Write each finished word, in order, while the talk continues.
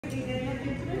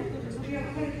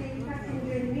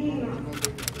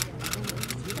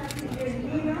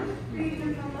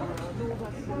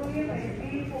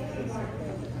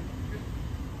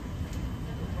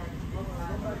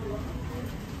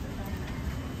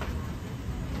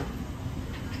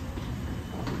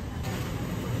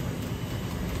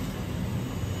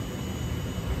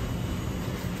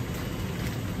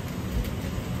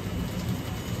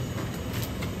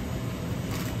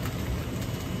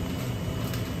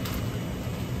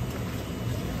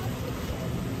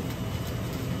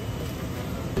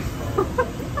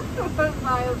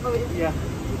Yeah.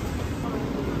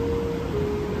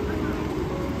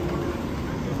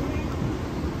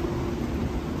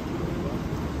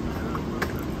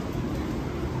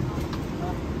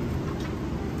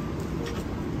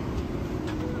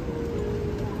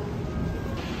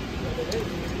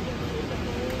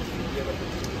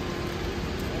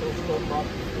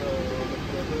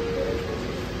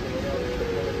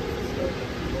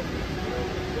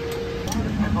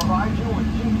 And provide you with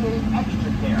GPA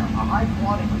Extra Care, a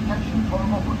high-quality protection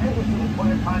protocol for any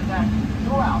employer contact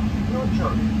throughout your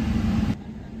journey.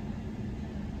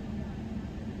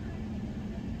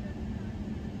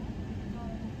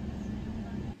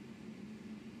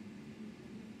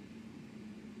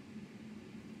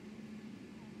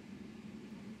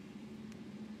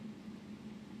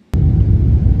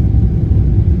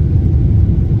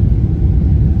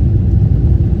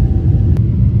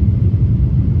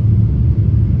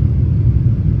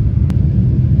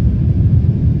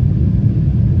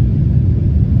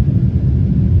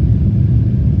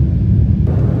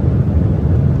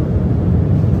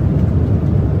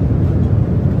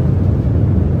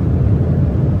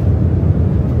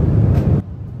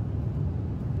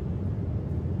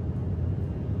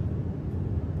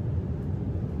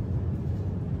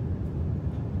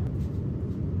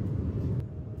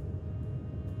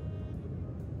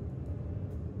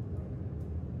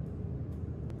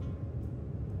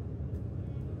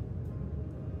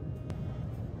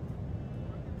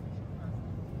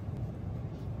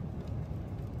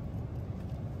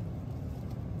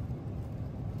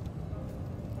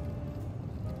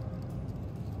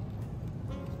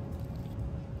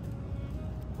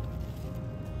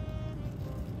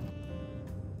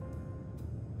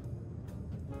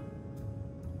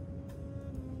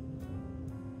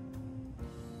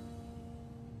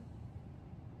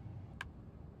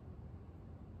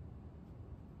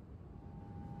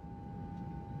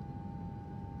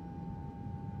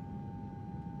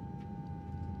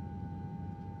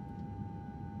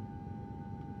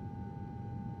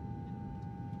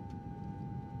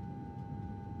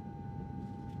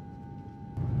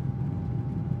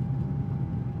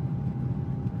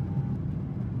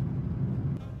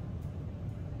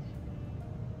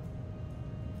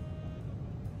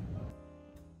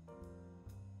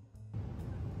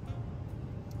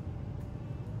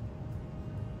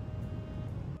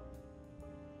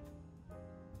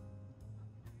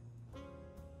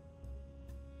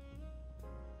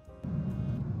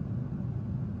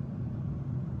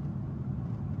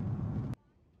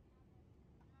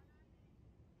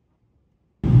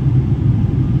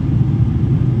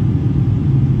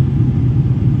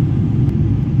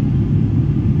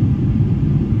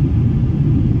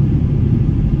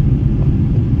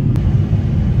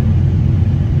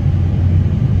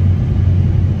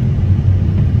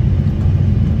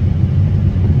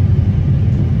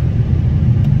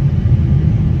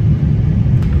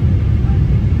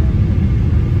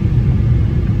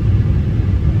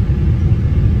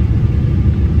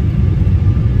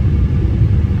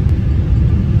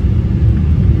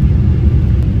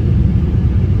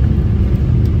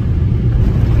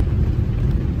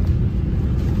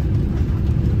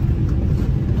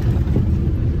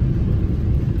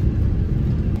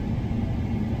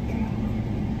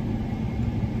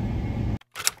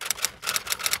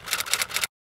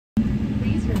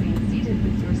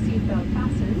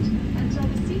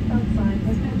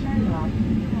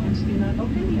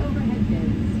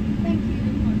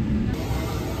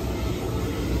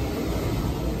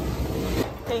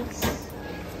 Thanks.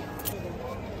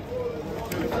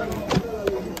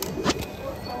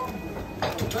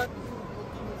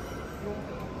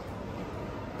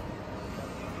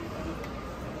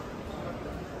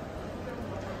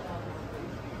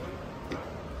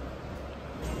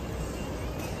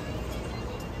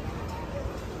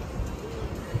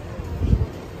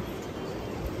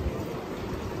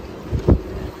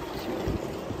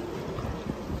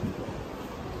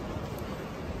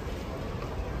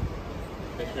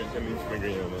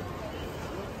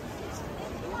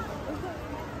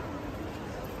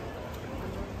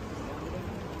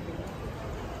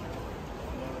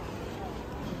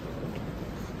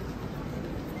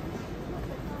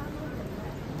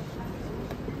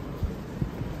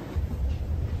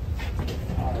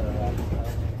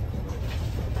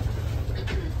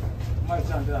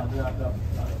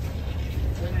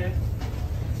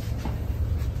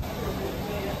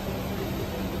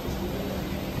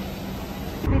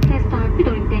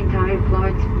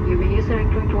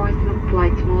 Personal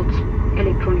flight mode.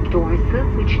 Electronic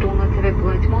devices which do not have a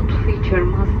flight mode feature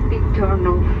must be turned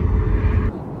off.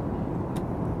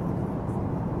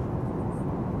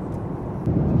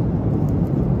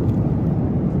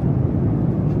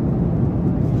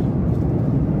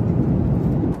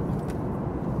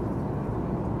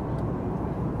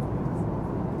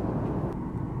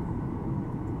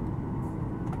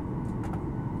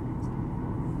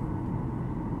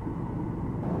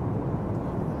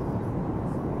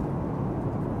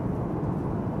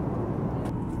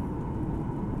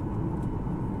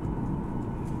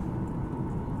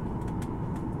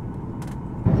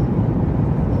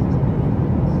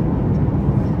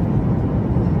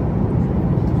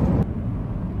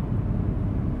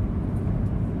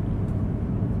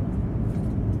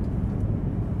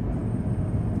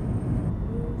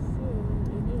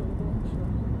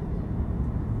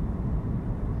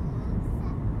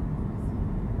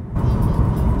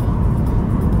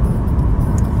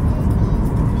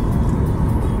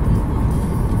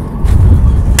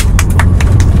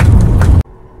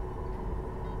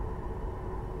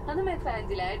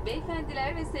 Hanımefendiler,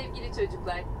 beyefendiler ve sevgili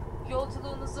çocuklar,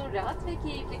 yolculuğunuzun rahat ve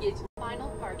keyifli geçmesi. Final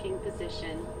parking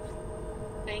position.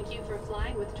 Thank you for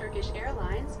flying with Turkish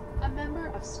Airlines, a member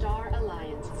of Star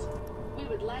Alliance. We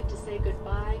would like to say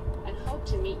goodbye and hope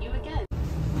to meet you again.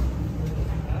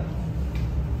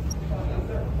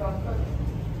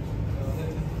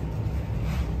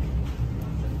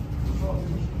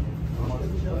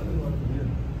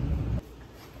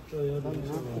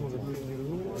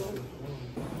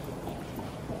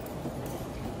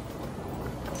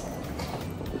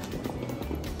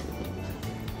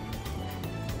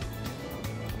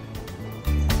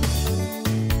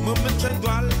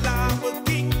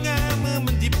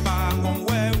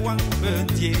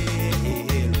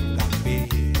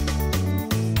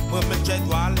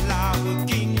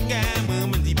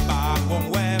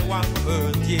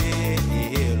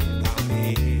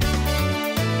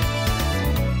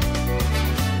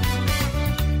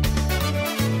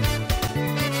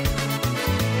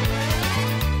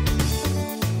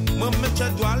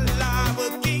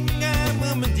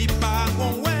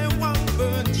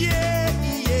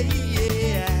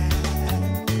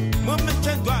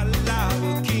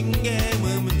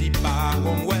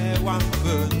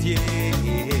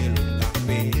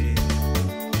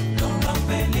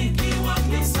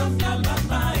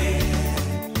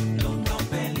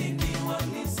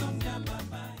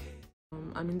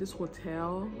 I'm in this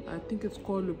hotel. I think it's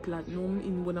called Le Platinum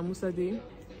in Bonamoussade,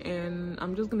 and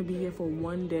I'm just gonna be here for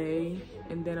one day,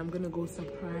 and then I'm gonna go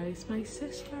surprise my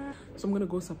sister. So I'm gonna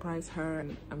go surprise her,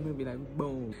 and I'm gonna be like,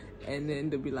 boom, and then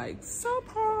they'll be like,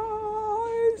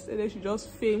 surprise, and then she just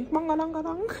faint.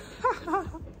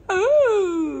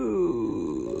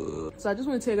 So I just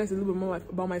want to tell you guys a little bit more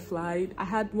about my flight. I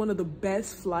had one of the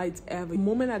best flights ever. The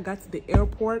moment I got to the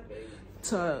airport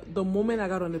to the moment I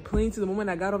got on the plane to the moment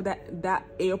I got off that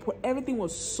airport, everything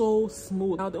was so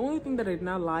smooth. Now the only thing that I did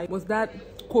not like was that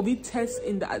COVID test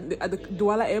in at the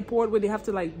Douala airport where they have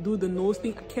to like do the nose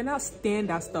thing. I cannot stand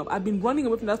that stuff. I've been running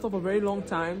away from that stuff for a very long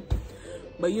time.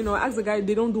 But you know, I asked the guy,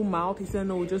 they don't do mouth. He said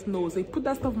no, just nose. They put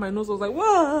that stuff in my nose. I was like,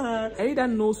 what? I hate that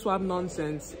nose swab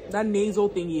nonsense. That nasal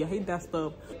thingy. I hate that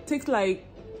stuff. It takes like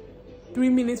 3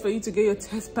 minutes for you to get your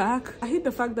test back. I hate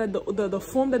the fact that the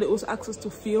form that they also asked us to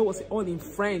fill was all in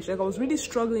French. Like I was really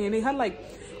struggling, and they had like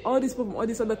all these people from all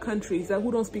these other countries that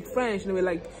who don't speak French, and they were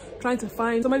like trying to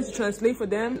find somebody to translate for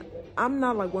them. I'm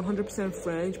not like 100%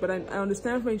 French, but I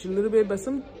understand French a little bit, but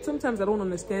sometimes I don't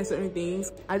understand certain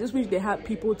things. I just wish they had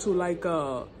people to like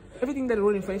everything that they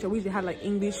wrote in French. I wish they had like the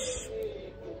English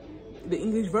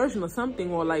version or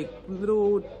something, or like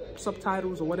little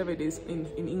subtitles or whatever it is in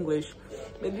English.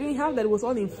 They didn't have that. It was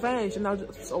all in French, and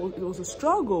it was a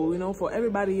struggle, you know, for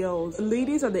everybody else. The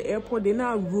ladies at the airport, they're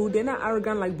not rude, they're not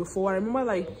arrogant like before. I remember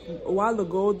like a while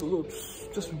ago,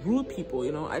 just rude people,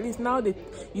 you know. At least now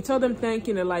you tell them thank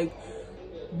you, and they're like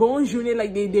bonjour,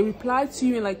 like they reply to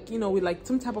you and like, you know, with like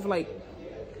some type of like,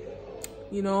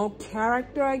 you know,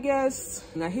 character, I guess.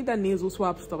 I hate that nasal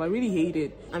swab stuff. I really hate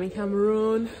it. I'm in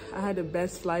Cameroon. I had the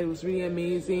best flight. It was really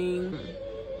amazing.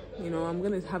 You know, I'm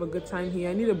gonna have a good time here.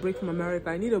 I need a break from America.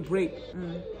 I need a break.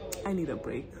 I need a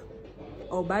break.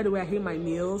 Oh, by the way, I hate my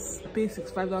nails. I paid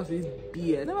 $65 for this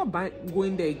beard. Never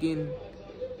going there again.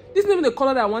 This isn't even the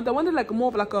color that I wanted. I wanted like more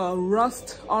of like a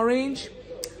rust orange,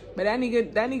 but that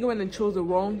nigga went and chose the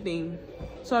wrong thing.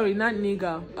 Sorry, not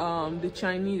nigga. The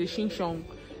Chinese, the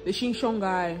Xinjiang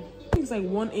guy. I think it's like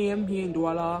 1 a.m. here in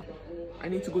Douala. I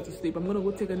need to go to sleep. I'm gonna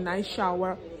go take a nice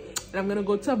shower, and I'm gonna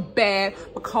go to bed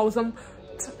because I'm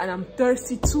hot and I'm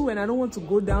thirsty too, and I don't want to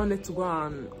go down there to go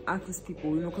and ask these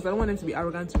people, you know, because I don't want them to be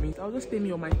arrogant to me. I'll just stay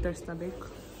me on my thirst a bit.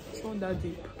 It's not that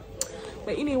deep.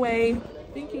 But anyway,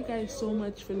 thank you guys so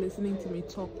much for listening to me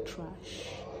talk trash.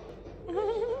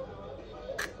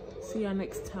 See you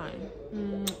next time.